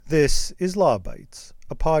This is Law Bytes,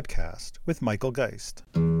 a podcast with Michael Geist.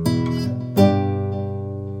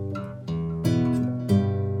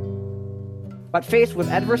 But faced with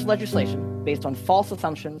adverse legislation based on false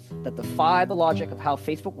assumptions that defy the logic of how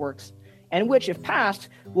Facebook works, and which, if passed,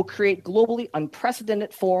 will create globally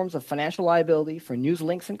unprecedented forms of financial liability for news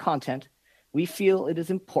links and content, we feel it is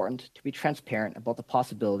important to be transparent about the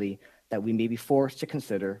possibility that we may be forced to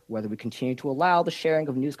consider whether we continue to allow the sharing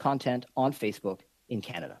of news content on Facebook in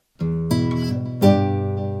Canada.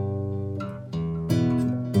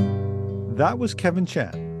 That was Kevin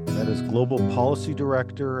Chan. That is Global Policy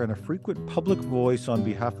Director and a frequent public voice on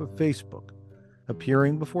behalf of Facebook,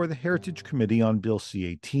 appearing before the Heritage Committee on Bill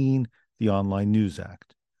C-18, the Online News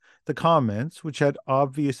Act. The comments, which had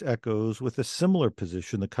obvious echoes with a similar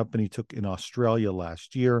position the company took in Australia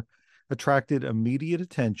last year, attracted immediate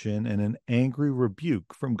attention and an angry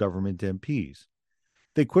rebuke from government MPs.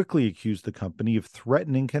 They quickly accused the company of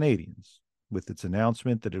threatening Canadians, with its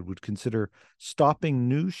announcement that it would consider stopping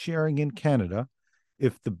news sharing in Canada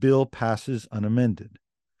if the bill passes unamended.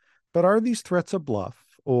 But are these threats a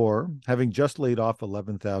bluff, or, having just laid off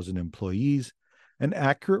 11,000 employees, an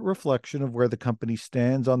accurate reflection of where the company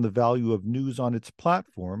stands on the value of news on its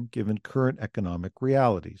platform given current economic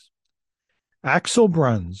realities? Axel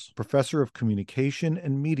Bruns, professor of communication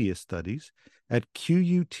and media studies at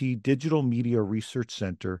QUT Digital Media Research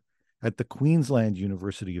Centre at the Queensland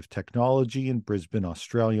University of Technology in Brisbane,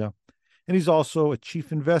 Australia, and he's also a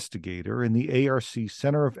chief investigator in the ARC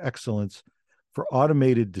Centre of Excellence for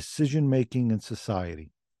Automated Decision-Making and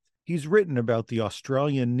Society. He's written about the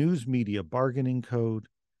Australian News Media Bargaining Code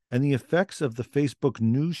and the effects of the Facebook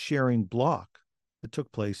news sharing block that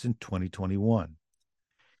took place in 2021.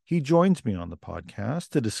 He joins me on the podcast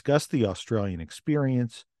to discuss the Australian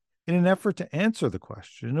experience in an effort to answer the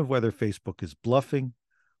question of whether Facebook is bluffing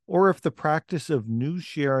or if the practice of news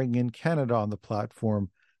sharing in Canada on the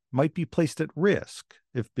platform might be placed at risk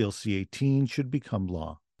if Bill C-18 should become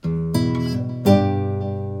law.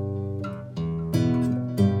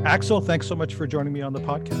 Axel, thanks so much for joining me on the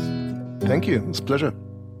podcast. Thank you. It's a pleasure.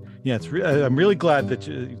 Yeah, I'm really glad that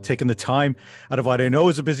you've taken the time out of what I know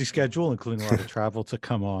is a busy schedule, including a lot of travel, to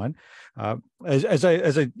come on.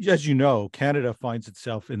 As you know, Canada finds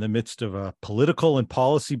itself in the midst of a political and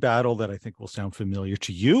policy battle that I think will sound familiar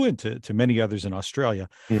to you and to many others in Australia,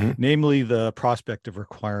 namely the prospect of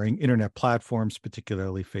requiring internet platforms,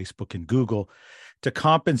 particularly Facebook and Google, to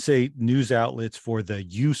compensate news outlets for the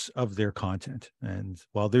use of their content. And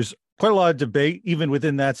while there's quite a lot of debate, even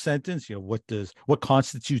within that sentence, what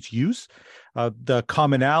constitutes use? The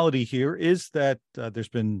commonality here is that there's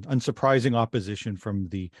been unsurprising opposition from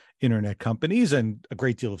the internet companies and a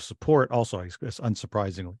great deal of support also, I guess,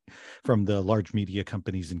 unsurprisingly, from the large media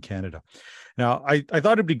companies in Canada. Now, I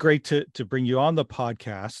thought it'd be great to bring you on the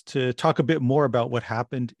podcast to talk a bit more about what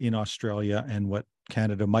happened in Australia and what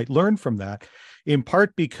Canada might learn from that, in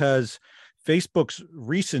part because Facebook's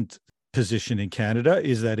recent position in Canada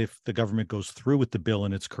is that if the government goes through with the bill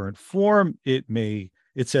in its current form, it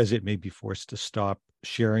says it may be forced to stop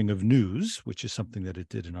sharing of news, which is something that it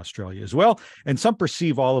did in Australia as well. And some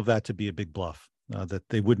perceive all of that to be a big bluff, that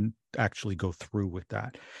they wouldn't actually go through with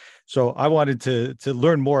that. So I wanted to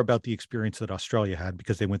learn more about the experience that Australia had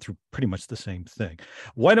because they went through pretty much the same thing.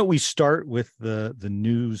 Why don't we start with the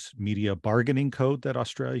news media bargaining code that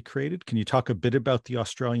Australia created? Can you talk a bit about the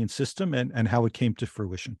Australian system and how it came to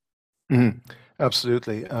fruition?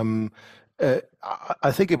 Absolutely.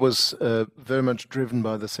 I think it was very much driven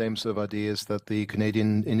by the same sort of ideas that the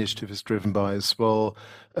Canadian initiative is driven by as well.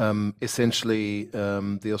 Essentially,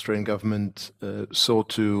 the Australian government sought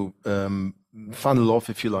to funnel off,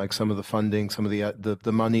 if you like, some of the funding, some of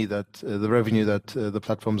the money that the revenue that the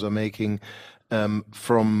platforms are making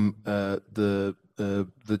from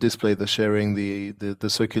the display, the sharing, the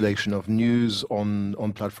circulation of news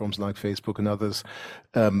on platforms like Facebook and others,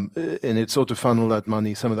 and it's sort of funnel that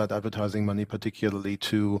money, some of that advertising money, particularly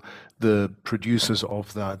to the producers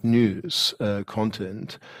of that news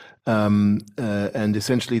content. And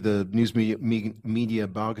essentially, the news media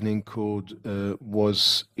bargaining code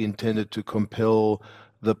was intended to compel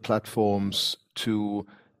the platforms to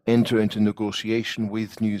enter into negotiation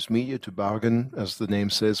with news media, to bargain, as the name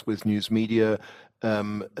says, with news media,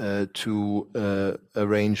 to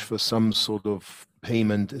arrange for some sort of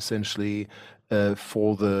payment, essentially,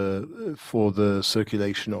 for the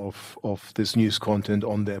circulation of this news content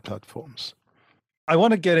on their platforms. I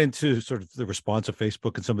want to get into sort of the response of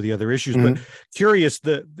Facebook and some of the other issues, but curious,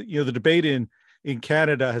 the debate in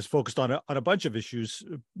Canada has focused on a bunch of issues,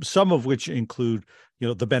 some of which include,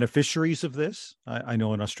 the beneficiaries of this. I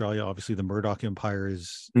know in Australia, obviously, the Murdoch empire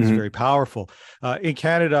is very powerful. In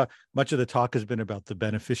Canada, much of the talk has been about the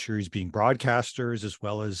beneficiaries being broadcasters, as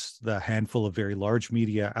well as the handful of very large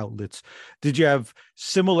media outlets. Did you have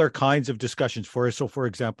similar kinds of discussions so for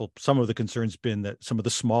example, some of the concerns been that some of the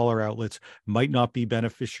smaller outlets might not be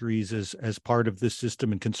beneficiaries as part of this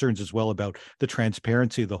system, and concerns as well about the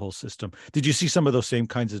transparency of the whole system. Did you see some of those same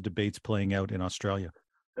kinds of debates playing out in Australia?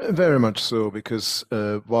 Very much so, because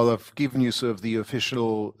while I've given you sort of the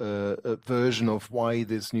official version of why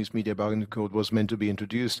this News Media Bargaining Code was meant to be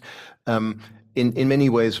introduced, in many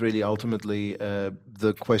ways, really, ultimately,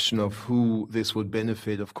 the question of who this would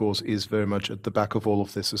benefit, of course, is very much at the back of all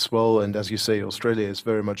of this as well. And as you say, Australia is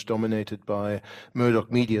very much dominated by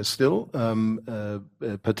Murdoch media still,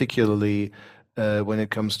 particularly when it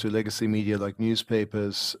comes to legacy media like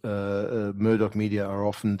newspapers. Murdoch media are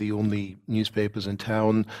often the only newspapers in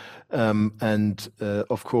town.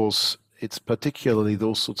 Of course, it's particularly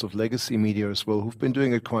those sorts of legacy media as well who've been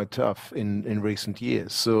doing it quite tough in recent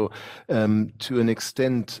years. So to an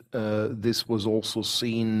extent, this was also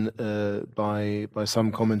seen by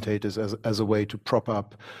some commentators as a way to prop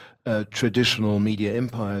up traditional media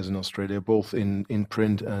empires in Australia, both in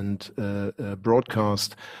print and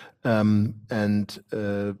broadcast.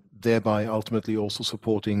 Thereby ultimately also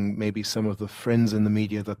supporting maybe some of the friends in the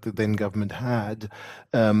media that the then government had.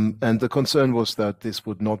 And the concern was that this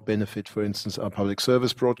would not benefit, for instance, our public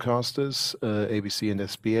service broadcasters, ABC and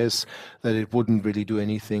SBS, that it wouldn't really do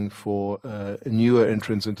anything for newer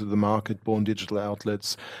entrants into the market, born digital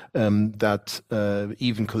outlets, that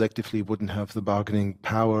even collectively wouldn't have the bargaining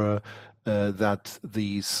power that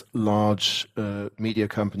these large media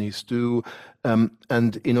companies do.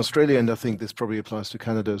 And in Australia, and I think this probably applies to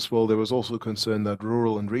Canada as well, there was also concern that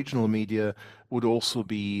rural and regional media would also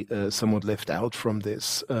be somewhat left out from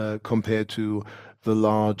this compared to the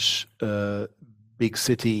large big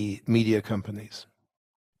city media companies.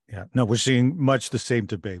 Yeah, no, we're seeing much the same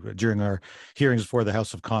debate. During our hearings before the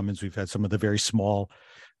House of Commons, we've had some of the very small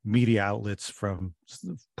media outlets from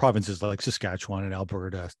provinces like Saskatchewan and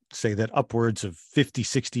Alberta say that upwards of 50,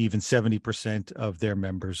 60, even 70% of their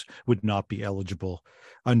members would not be eligible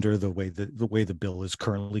under the way the bill is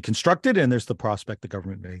currently constructed. And there's the prospect the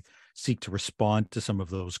government may seek to respond to some of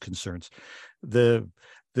those concerns.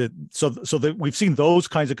 We've seen those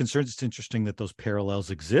kinds of concerns. It's interesting that those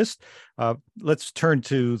parallels exist. Let's turn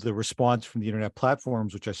to the response from the internet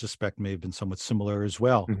platforms, which I suspect may have been somewhat similar as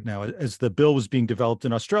well. Mm-hmm. Now, as the bill was being developed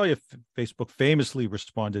in Australia, Facebook famously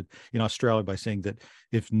responded in Australia by saying that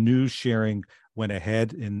if news sharing went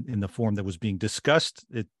ahead in the form that was being discussed,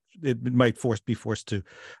 it might be forced to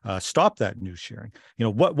stop that news sharing.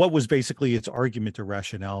 What was basically its argument or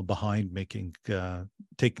rationale behind taking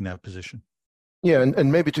that position? Yeah,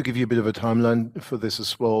 and maybe to give you a bit of a timeline for this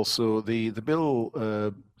as well. So the bill,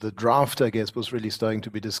 the draft, I guess, was really starting to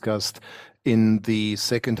be discussed in the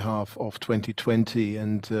second half of 2020.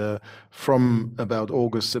 And from about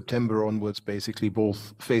August, September onwards, basically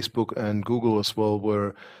both Facebook and Google as well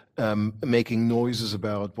were making noises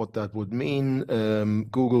about what that would mean.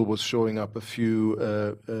 Google was showing up a few,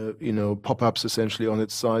 pop-ups essentially on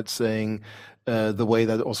its site saying, the way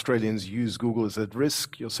that Australians use Google is at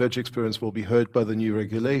risk. Your search experience will be hurt by the new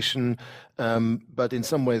regulation. But in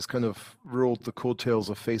some ways kind of rode the coattails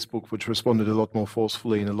of Facebook, which responded a lot more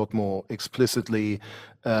forcefully and a lot more explicitly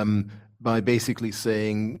by basically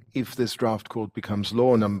saying, if this draft code becomes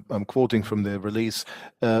law, and I'm quoting from the release,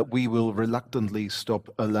 we will reluctantly stop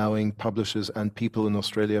allowing publishers and people in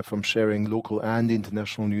Australia from sharing local and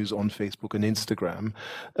international news on Facebook and Instagram.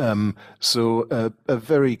 So a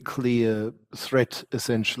very clear threat,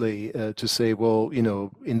 essentially, to say, well,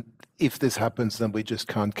 if this happens, then we just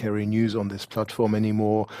can't carry news on this platform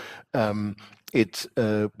anymore. It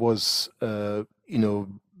was,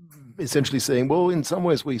 essentially saying, well, in some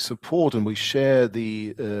ways we support and we share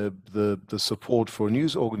the support for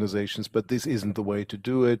news organizations, but this isn't the way to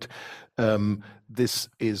do it. This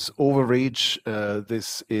is overreach.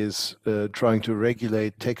 This is trying to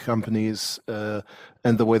regulate tech companies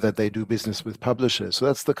and the way that they do business with publishers. So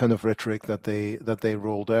that's the kind of rhetoric that they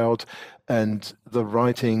rolled out, and the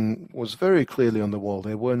writing was very clearly on the wall.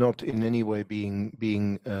 They were not in any way being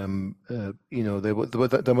they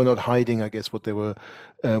were not hiding, I guess, what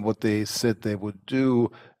they said they would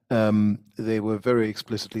do. They were very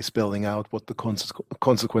explicitly spelling out what the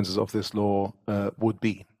consequences of this law would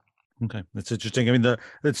be. Okay, that's interesting. I mean,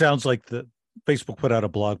 it sounds like Facebook put out a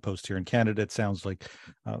blog post here in Canada. It sounds like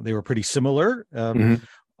they were pretty similar,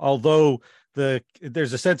 although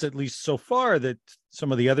there's a sense, at least so far, that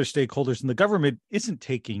some of the other stakeholders in the government isn't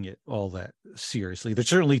taking it all that seriously. They're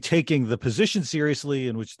certainly taking the position seriously,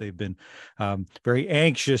 in which they've been very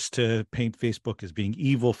anxious to paint Facebook as being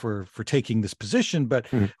evil for taking this position. But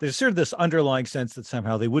there's sort of this underlying sense that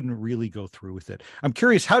somehow they wouldn't really go through with it. I'm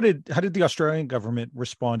curious, how did the Australian government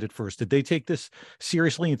respond at first? Did they take this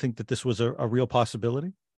seriously and think that this was a real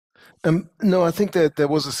possibility? No, I think that there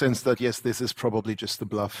was a sense that, yes, this is probably just a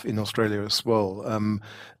bluff in Australia as well.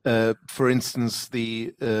 For instance,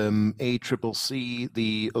 the ACCC,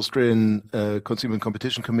 the Australian Consumer and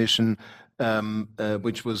Competition Commission,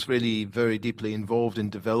 which was really very deeply involved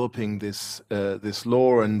in developing this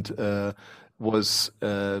law, and was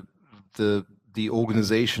the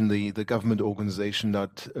organization, the government organization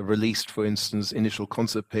that released, for instance, initial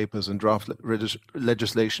concept papers and draft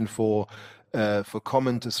legislation for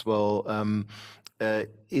comment as well.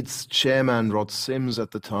 Its chairman, Rod Sims,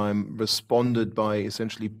 at the time responded by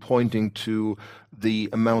essentially pointing to the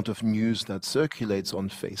amount of news that circulates on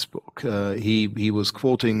Facebook. He was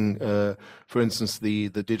quoting, for instance, the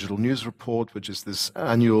Digital News Report, which is this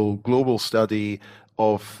annual global study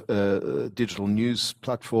of digital news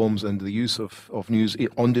platforms and the use of news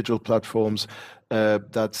on digital platforms,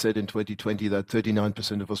 that said in 2020 that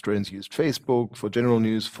 39% of Australians used Facebook for general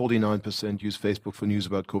news, 49% used Facebook for news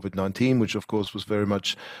about COVID-19, which of course was very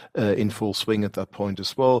much in full swing at that point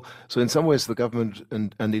as well. So in some ways, the government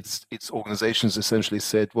and its organizations essentially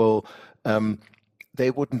said, well, they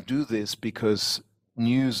wouldn't do this because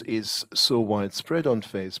news is so widespread on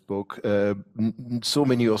Facebook. So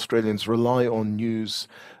many Australians rely on news,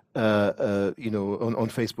 on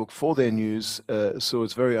Facebook for their news. So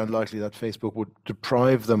it's very unlikely that Facebook would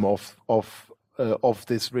deprive them of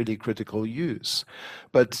this really critical use.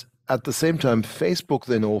 But at the same time, Facebook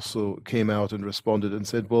then also came out and responded and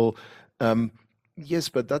said, well, yes,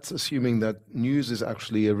 but that's assuming that news is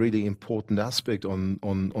actually a really important aspect on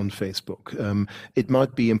Facebook. It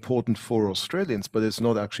might be important for Australians, but it's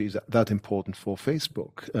not actually that important for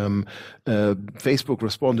Facebook. Facebook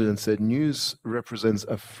responded and said news represents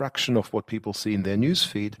a fraction of what people see in their news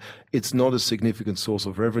feed. It's not a significant source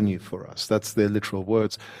of revenue for us. That's their literal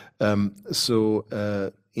words.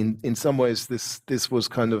 So in some ways, this was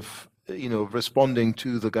kind of responding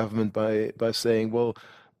to the government by saying, well,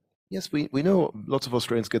 yes, we know lots of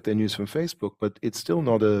Australians get their news from Facebook, but it's still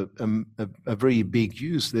not a very big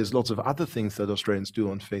use. There's lots of other things that Australians do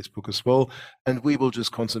on Facebook as well, and we will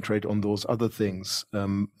just concentrate on those other things.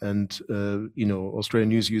 Australian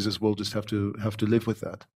news users will just have to live with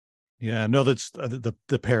that. Yeah, no, that's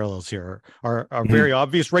the parallels here are very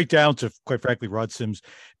obvious, right down to, quite frankly, Rod Sims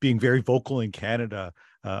being very vocal in Canada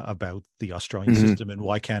about the Australian system and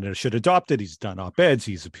why Canada should adopt it. He's done op-eds.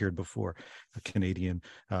 He's appeared before a Canadian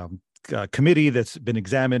committee that's been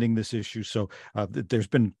examining this issue. So there's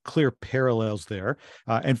been clear parallels there.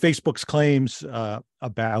 And Facebook's claims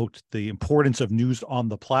about the importance of news on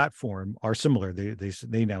the platform are similar.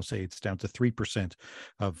 They now say it's down to 3%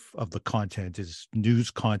 of the content is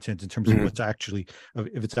news content in terms of what's actually of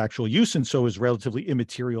its actual use, and so is relatively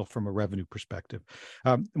immaterial from a revenue perspective.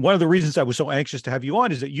 One of the reasons I was so anxious to have you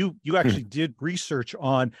on is that you actually did research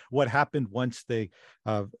on what happened once they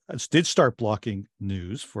did start blocking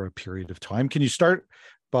news for a period of time. Can you start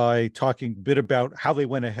by talking a bit about how they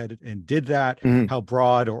went ahead and did that, how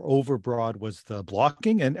broad or overbroad was the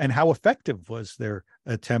blocking, and how effective was their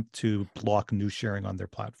attempt to block news sharing on their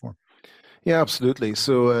platform? Yeah, absolutely.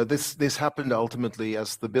 So this happened ultimately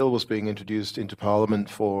as the bill was being introduced into Parliament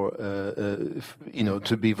for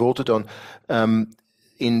to be voted on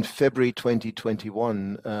in February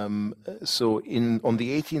 2021. So on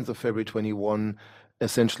the 18th of February 21.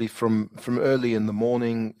 Essentially, from early in the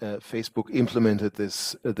morning, Facebook implemented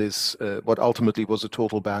this what ultimately was a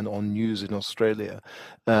total ban on news in Australia.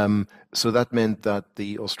 So that meant that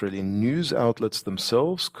the Australian news outlets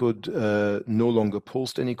themselves could no longer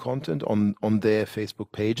post any content on their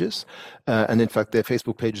Facebook pages, and in fact, their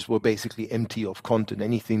Facebook pages were basically empty of content.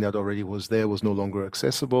 Anything that already was there was no longer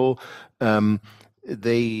accessible.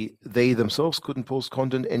 They themselves couldn't post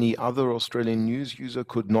content. Any other Australian news user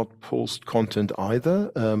could not post content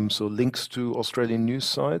either. So links to Australian news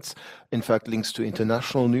sites, in fact, links to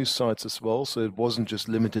international news sites as well. So it wasn't just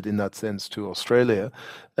limited in that sense to Australia.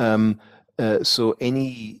 So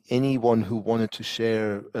anyone who wanted to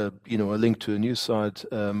share, a link to a news site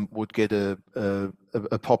would get a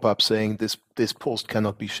pop-up saying this post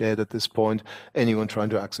cannot be shared at this point. Anyone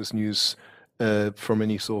trying to access news from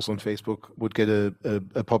any source on Facebook would get a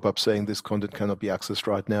pop-up saying this content cannot be accessed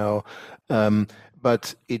right now.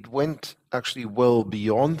 But it went actually well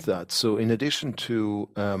beyond that. So in addition to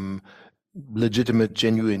legitimate,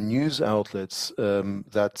 genuine news outlets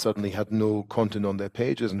that suddenly had no content on their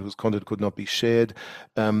pages and whose content could not be shared.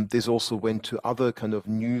 This also went to other kind of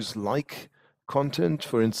news-like content.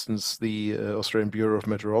 For instance, the Australian Bureau of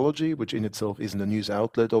Meteorology, which in itself isn't a news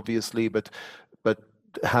outlet, obviously, but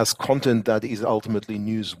has content that is ultimately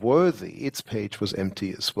newsworthy. Its page was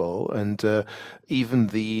empty as well, and even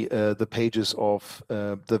the pages of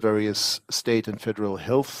the various state and federal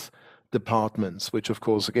health departments, which of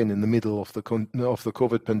course, again, in the middle of the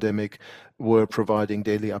COVID pandemic, were providing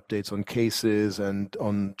daily updates on cases and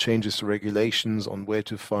on changes to regulations, on where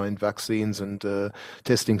to find vaccines and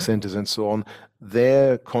testing centers and so on.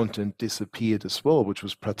 Their content disappeared as well, which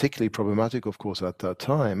was particularly problematic, of course, at that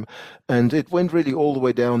time. And it went really all the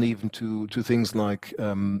way down even to things like,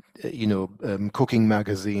 cooking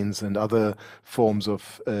magazines and other forms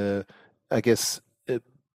of, I guess,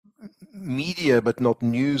 media, but not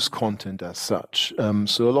news content as such.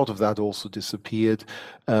 So a lot of that also disappeared.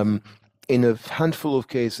 In a handful of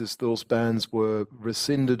cases, those bans were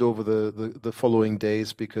rescinded over the following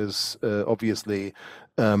days because obviously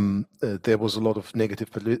there was a lot of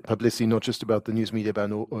negative publicity, not just about the news media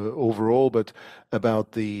ban overall, but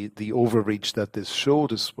about the overreach that this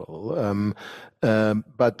showed as well.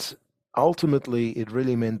 But ultimately, it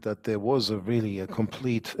really meant that there was a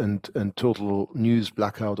complete and total news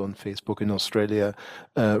blackout on Facebook in Australia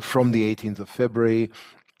from the 18th of February.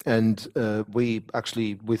 And we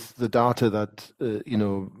actually, with the data that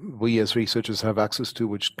we as researchers have access to,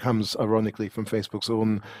 which comes ironically from Facebook's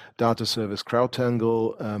own data service,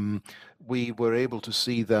 CrowdTangle, we were able to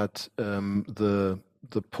see that the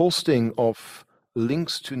posting of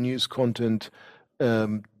links to news content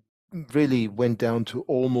really went down to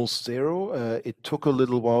almost zero. It took a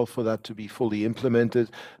little while for that to be fully implemented.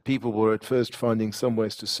 People were at first finding some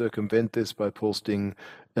ways to circumvent this by posting,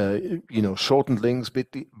 shortened links,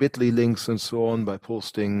 bit.ly links and so on, by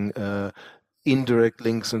posting indirect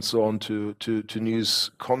links and so on to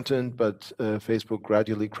news content. But Facebook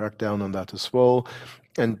gradually cracked down on that as well.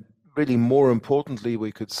 And really, more importantly,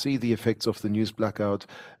 we could see the effects of the news blackout,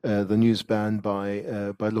 the news ban, by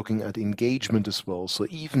looking at engagement as well. So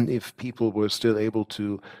even if people were still able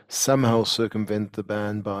to somehow circumvent the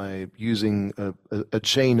ban by using a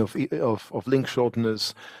chain of link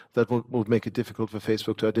shorteners that would make it difficult for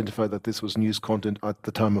Facebook to identify that this was news content at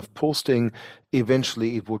the time of posting,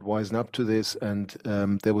 eventually it would wisen up to this, and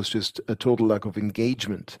there was just a total lack of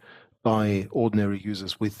engagement by ordinary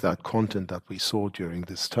users with that content that we saw during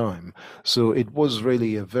this time. So it was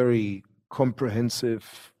really a very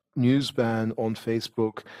comprehensive news ban on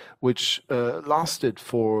Facebook, which lasted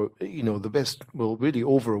for, really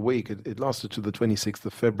over a week. It lasted to the 26th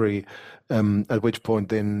of February, at which point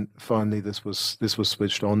then finally this was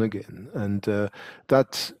switched on again. And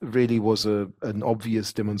that really was an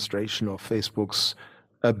obvious demonstration of Facebook's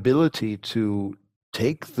ability to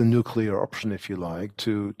take the nuclear option, if you like,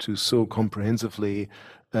 to so comprehensively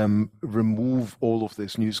remove all of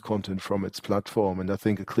this news content from its platform. And I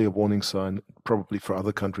think a clear warning sign probably for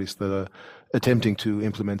other countries that are attempting to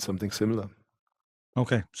implement something similar.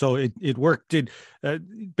 Okay, so it worked.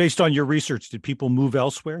 Based on your research, did people move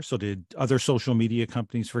elsewhere? So did other social media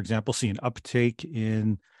companies, for example, see an uptake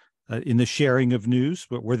in the sharing of news?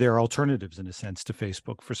 Were there alternatives, in a sense, to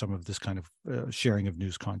Facebook for some of this kind of sharing of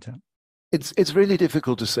news content? It's really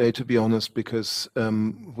difficult to say, to be honest, because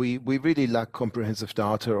we really lack comprehensive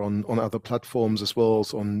data on other platforms as well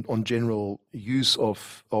as on general use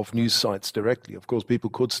of news sites directly. Of course, people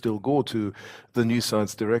could still go to the news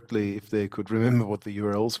sites directly if they could remember what the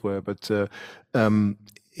URLs were, but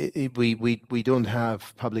we don't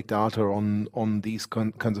have public data on these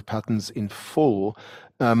kinds of patterns in full.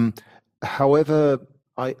 However,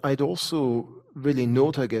 I'd also really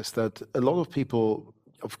note, I guess, that a lot of people,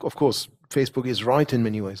 of course, Facebook is right in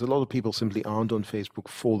many ways. A lot of people simply aren't on Facebook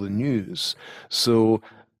for the news. So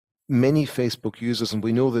many Facebook users, and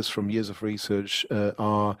we know this from years of research,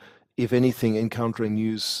 are, if anything, encountering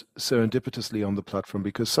news serendipitously on the platform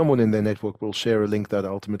because someone in their network will share a link that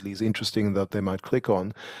ultimately is interesting and that they might click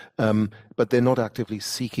on. But they're not actively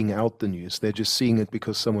seeking out the news. They're just seeing it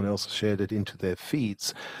because someone else shared it into their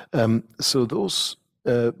feeds. So those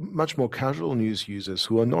much more casual news users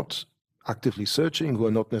who are not actively searching, who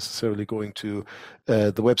are not necessarily going to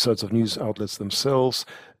the websites of news outlets themselves,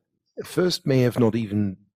 first may have not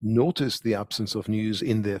even noticed the absence of news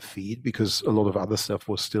in their feed because a lot of other stuff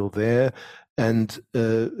was still there, and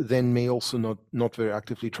then may also not very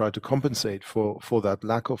actively try to compensate for that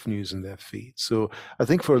lack of news in their feed. So I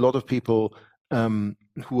think for a lot of people,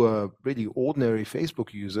 who are really ordinary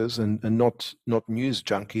Facebook users and not news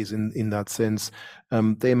junkies in that sense,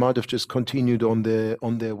 they might have just continued on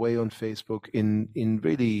their way on Facebook in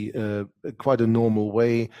really quite a normal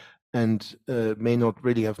way, and may not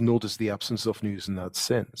really have noticed the absence of news in that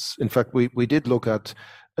sense. In fact, we did look at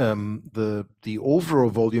the overall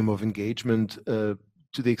volume of engagement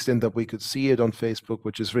to the extent that we could see it on Facebook,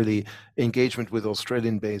 which is really engagement with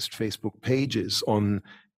Australian-based Facebook pages on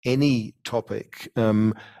any topic.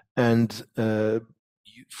 And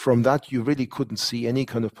from that, you really couldn't see any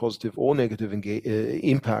kind of positive or negative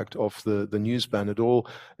impact of the news ban at all.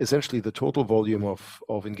 Essentially, the total volume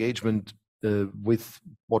of engagement with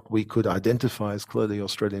what we could identify as clearly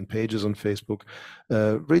Australian pages on Facebook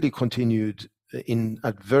really continued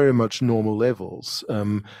at very much normal levels.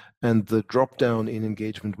 And the drop down in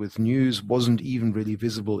engagement with news wasn't even really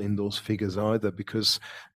visible in those figures either, because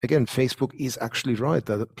again, Facebook is actually right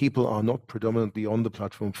that people are not predominantly on the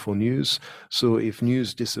platform for news. So if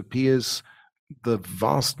news disappears, the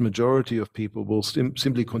vast majority of people will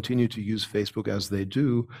simply continue to use Facebook as they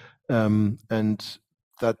do. And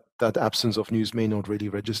that absence of news may not really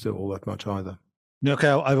register all that much either.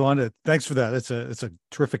 Okay, thanks for that. It's a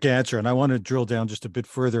terrific answer. And I want to drill down just a bit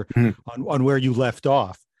further on where you left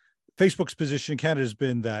off. Facebook's position in Canada has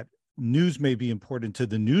been that news may be important to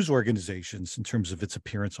the news organizations in terms of its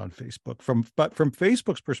appearance on Facebook. But from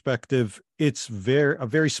Facebook's perspective, it's a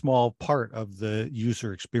very small part of the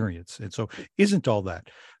user experience. And so isn't all that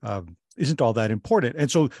important. And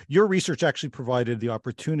so your research actually provided the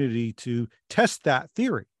opportunity to test that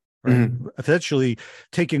theory, right? Essentially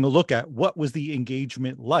taking a look at what was the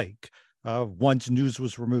engagement like once news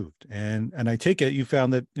was removed. And I take it you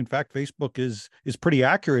found that in fact Facebook is pretty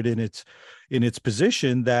accurate in its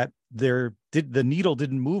position that the needle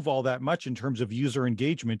didn't move all that much in terms of user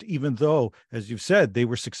engagement, even though, as you've said, they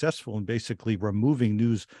were successful in basically removing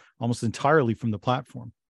news almost entirely from the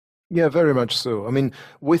platform. Yeah, very much so. I mean,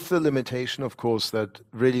 with the limitation, of course, that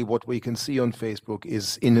really what we can see on Facebook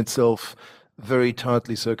is in itself very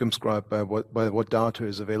tightly circumscribed by what data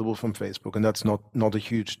is available from Facebook, and that's not a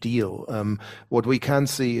huge deal. What we can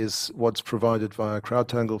see is what's provided via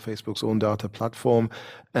CrowdTangle, Facebook's own data platform,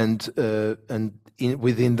 and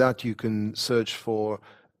within that you can search for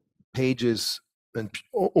pages and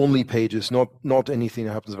only pages, not anything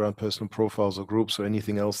that happens around personal profiles or groups or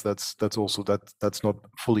anything else that's not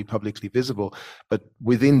fully publicly visible. But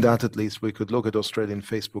within that, at least, we could look at Australian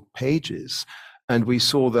Facebook pages. And we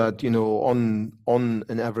saw that, on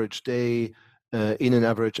an average day, in an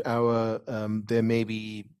average hour, there may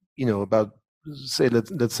be, about,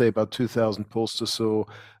 let's say about 2,000 posts or so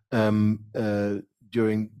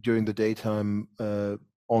during the daytime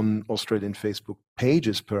on Australian Facebook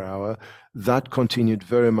pages per hour. That continued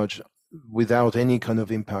very much without any kind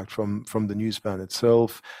of impact from the news ban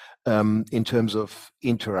itself. In terms of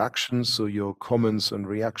interactions, so your comments and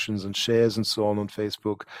reactions and shares and so on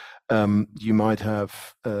Facebook, you might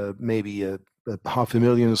have maybe a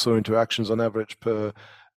 500,000 or so interactions on average per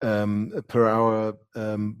hour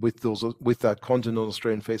with that content on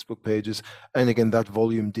Australian Facebook pages. And again, that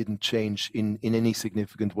volume didn't change in any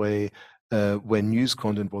significant way when news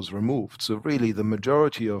content was removed. So really, the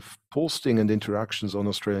majority of posting and interactions on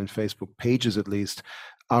Australian Facebook pages, at least,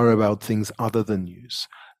 are about things other than news.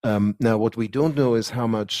 Now, what we don't know is how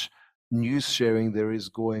much news sharing there is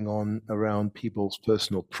going on around people's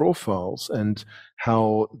personal profiles and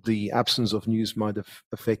how the absence of news might have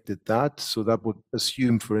affected that. So that would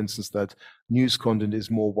assume, for instance, that news content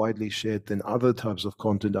is more widely shared than other types of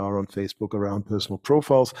content are on Facebook around personal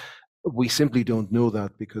profiles. We simply don't know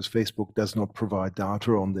that because Facebook does not provide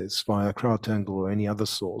data on this via CrowdTangle or any other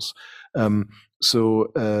source.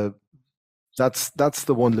 That's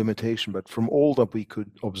the one limitation. But from all that we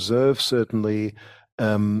could observe, certainly,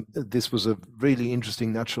 this was a really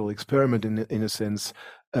interesting natural experiment in a sense.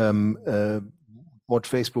 What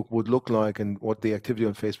Facebook would look like and what the activity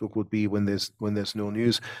on Facebook would be when there's no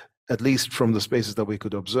news. At least from the spaces that we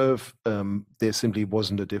could observe, there simply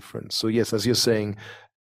wasn't a difference. So yes, as you're saying,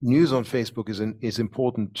 news on Facebook is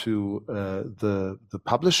important to the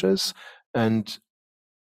publishers, and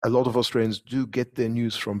a lot of Australians do get their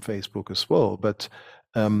news from Facebook as well. But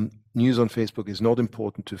news on Facebook is not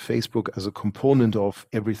important to Facebook as a component of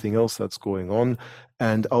everything else that's going on.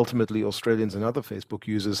 And ultimately, Australians and other Facebook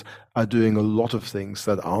users are doing a lot of things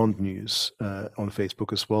that aren't news on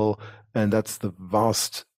Facebook as well. And that's the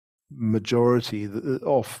vast majority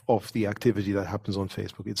of the activity that happens on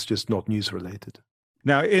Facebook. It's just not news related.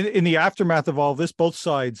 Now, in the aftermath of all this, both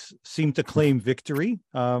sides seem to claim victory.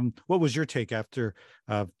 What was your take after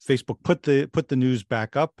Facebook put the news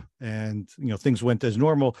back up and things went as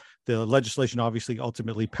normal? The legislation obviously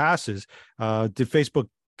ultimately passes. Did Facebook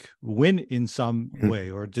win in some way,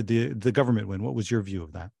 or did the government win? What was your view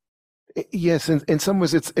of that? Yes, in some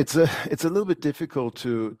ways it's a little bit difficult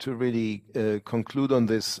to really conclude on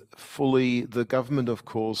this fully. The government, of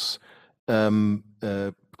course,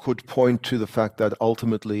 could point to the fact that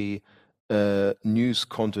ultimately news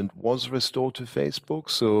content was restored to Facebook.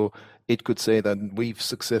 So it could say that we've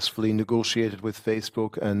successfully negotiated with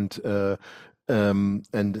Facebook and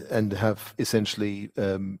have essentially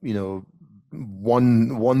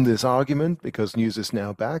won this argument because news is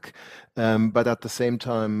now back. But at the same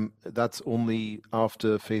time, that's only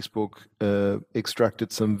after Facebook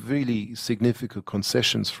extracted some really significant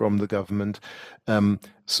concessions from the government.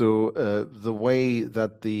 So the way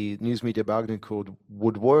that the News Media Bargaining Code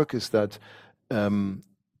would work is that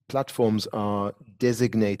platforms are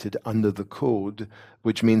designated under the code,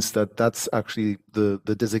 which means that that's actually the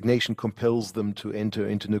designation compels them to enter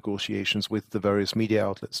into negotiations with the various media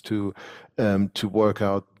outlets to work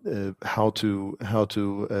out how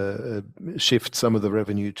to shift some of the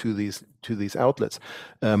revenue to these outlets.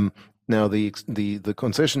 Now the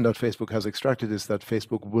concession that Facebook has extracted is that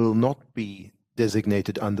Facebook will not be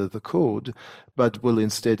designated under the code, but will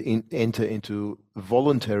instead enter into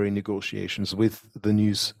voluntary negotiations with the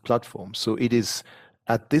news platform. So it is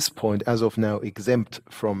at this point, as of now, exempt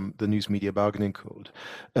from the News Media Bargaining Code.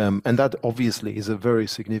 And that obviously is a very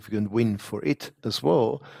significant win for it as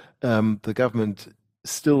well. The government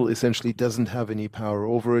still essentially doesn't have any power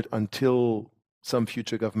over it until some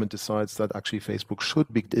future government decides that actually Facebook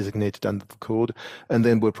should be designated under the code, and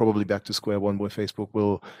then we're probably back to square one where Facebook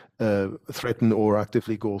will threaten or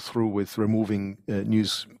actively go through with removing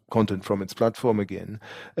news content from its platform again.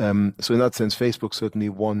 So in that sense, Facebook certainly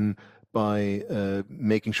won by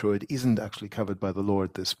making sure it isn't actually covered by the law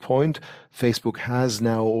at this point. Facebook has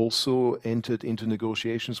now also entered into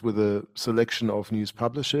negotiations with a selection of news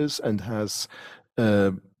publishers and has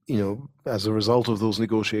as a result of those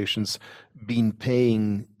negotiations, been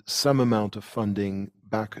paying some amount of funding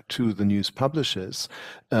back to the news publishers.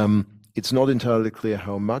 It's not entirely clear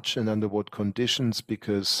how much and under what conditions,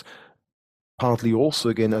 because partly also,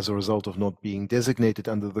 again, as a result of not being designated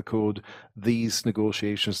under the code, these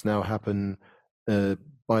negotiations now happen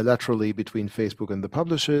bilaterally between Facebook and the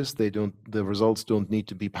publishers. The results don't need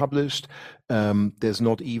to be published. There's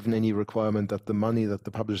not even any requirement that the money that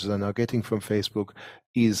the publishers are now getting from Facebook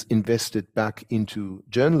is invested back into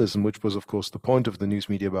journalism, which was, of course, the point of the News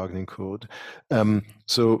Media Bargaining Code.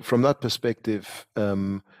 So from that perspective,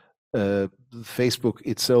 Facebook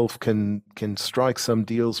itself can strike some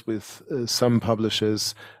deals with some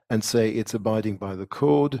publishers and say it's abiding by the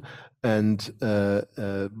code, and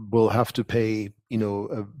will have to pay,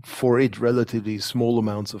 for it relatively small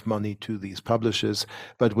amounts of money to these publishers,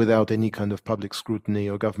 but without any kind of public scrutiny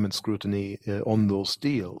or government scrutiny on those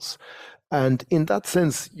deals. And in that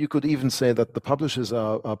sense, you could even say that the publishers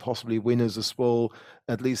are possibly winners as well,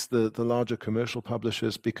 at least the larger commercial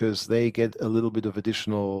publishers, because they get a little bit of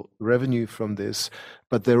additional revenue from this,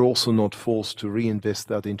 but they're also not forced to reinvest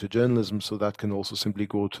that into journalism. So that can also simply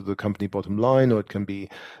go to the company bottom line, or it can be,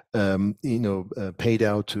 paid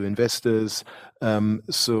out to investors.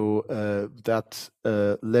 So that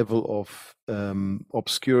level of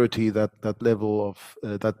obscurity, that level of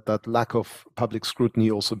that lack of public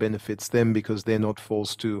scrutiny also benefits them, because they're not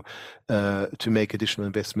forced to make additional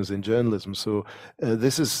investments in journalism. So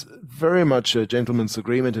this is very much a gentleman's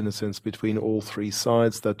agreement in a sense between all three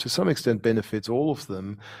sides that to some extent benefits all of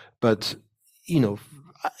them, but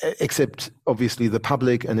except obviously the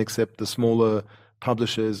public and except the smaller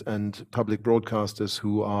publishers and public broadcasters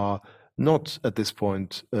who are not at this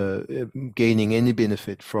point gaining any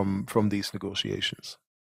benefit from these negotiations.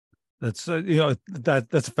 That's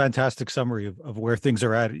that's a fantastic summary of where things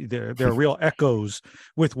are at. There are real echoes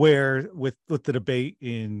with the debate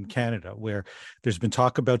in Canada, where there's been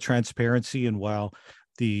talk about transparency, and while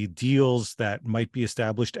the deals that might be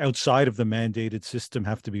established outside of the mandated system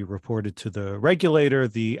have to be reported to the regulator,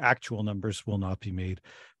 the actual numbers will not be made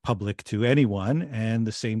public to anyone. And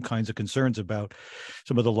the same kinds of concerns about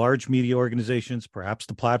some of the large media organizations, perhaps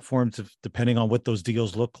the platforms, depending on what those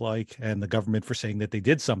deals look like, and the government for saying that they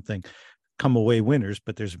did something, come away winners.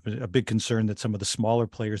 But there's a big concern that some of the smaller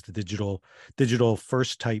players, the digital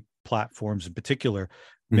first type platforms in particular,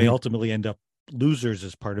 may ultimately end up losers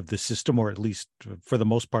as part of the system, or at least for the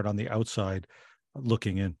most part on the outside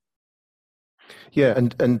looking in. Yeah,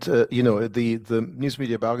 and the News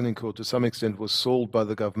Media Bargaining Code to some extent was sold by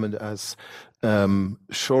the government as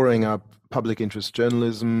shoring up public interest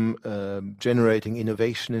journalism, generating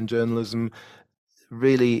innovation in journalism.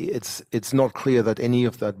 Really, it's not clear that any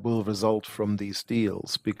of that will result from these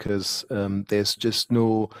deals because there's just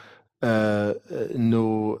no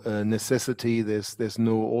necessity. There's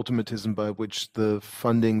no automatism by which the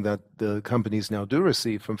funding that the companies now do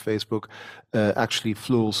receive from Facebook actually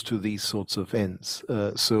flows to these sorts of ends.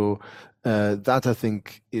 So that I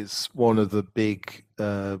think is one of the big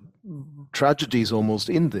tragedies almost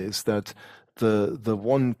in this, that the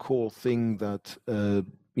one core thing that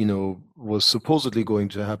was supposedly going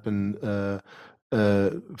to happen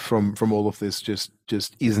from all of this just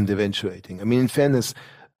isn't eventuating. I mean, in fairness,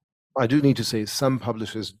 I do need to say some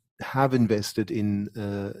publishers have invested in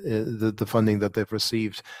the funding that they've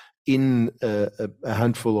received in a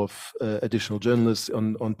handful of additional journalists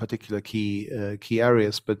on particular key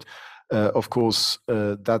areas, but of course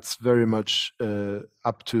that's very much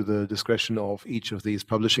up to the discretion of each of these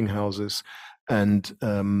publishing houses. And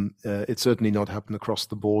it's certainly not happened across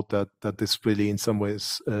the board that this really in some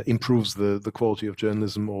ways improves the quality of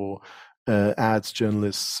journalism or adds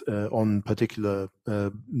journalists on particular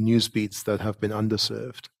news beats that have been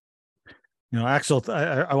underserved. Axel,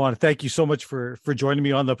 I want to thank you so much for joining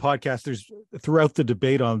me on the podcast. There's throughout the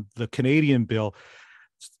debate on the Canadian bill,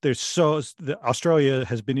 Australia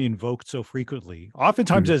has been invoked so frequently,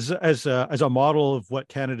 oftentimes as a model of what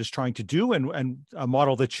Canada is trying to do and a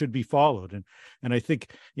model that should be followed. And I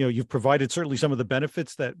think you've provided certainly some of the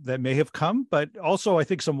benefits that may have come, but also I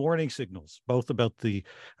think some warning signals, both about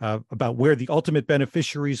about where the ultimate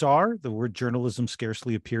beneficiaries are. The word journalism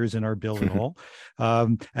scarcely appears in our bill at all,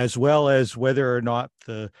 as well as whether or not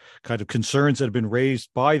the kind of concerns that have been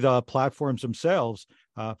raised by the platforms themselves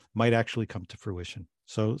might actually come to fruition.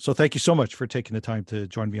 So thank you so much for taking the time to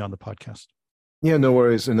join me on the podcast. Yeah, no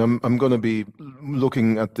worries. And I'm going to be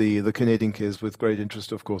looking at the Canadian case with great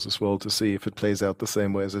interest, of course, as well, to see if it plays out the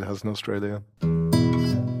same way as it has in Australia.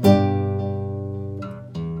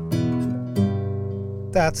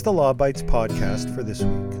 That's the Law Bytes podcast for this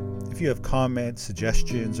week. If you have comments,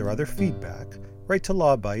 suggestions, or other feedback, write to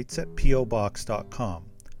lawbytes@pobox.com.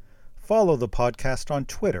 Follow the podcast on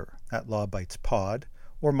Twitter @LawBytesPod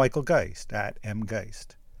or Michael Geist @mgeist.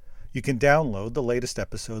 You can download the latest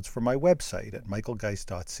episodes from my website at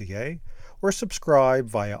michaelgeist.ca or subscribe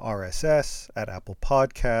via RSS at Apple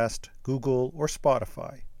Podcast, Google, or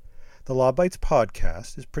Spotify. The Law Bytes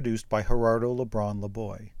podcast is produced by Gerardo Lebron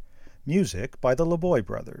Laboy. Music by the Laboy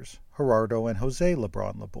brothers, Gerardo and Jose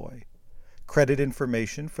Lebron Laboy. Credit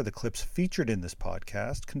information for the clips featured in this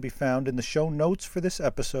podcast can be found in the show notes for this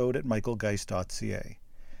episode at michaelgeist.ca.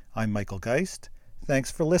 I'm Michael Geist.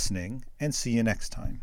 Thanks for listening, and see you next time.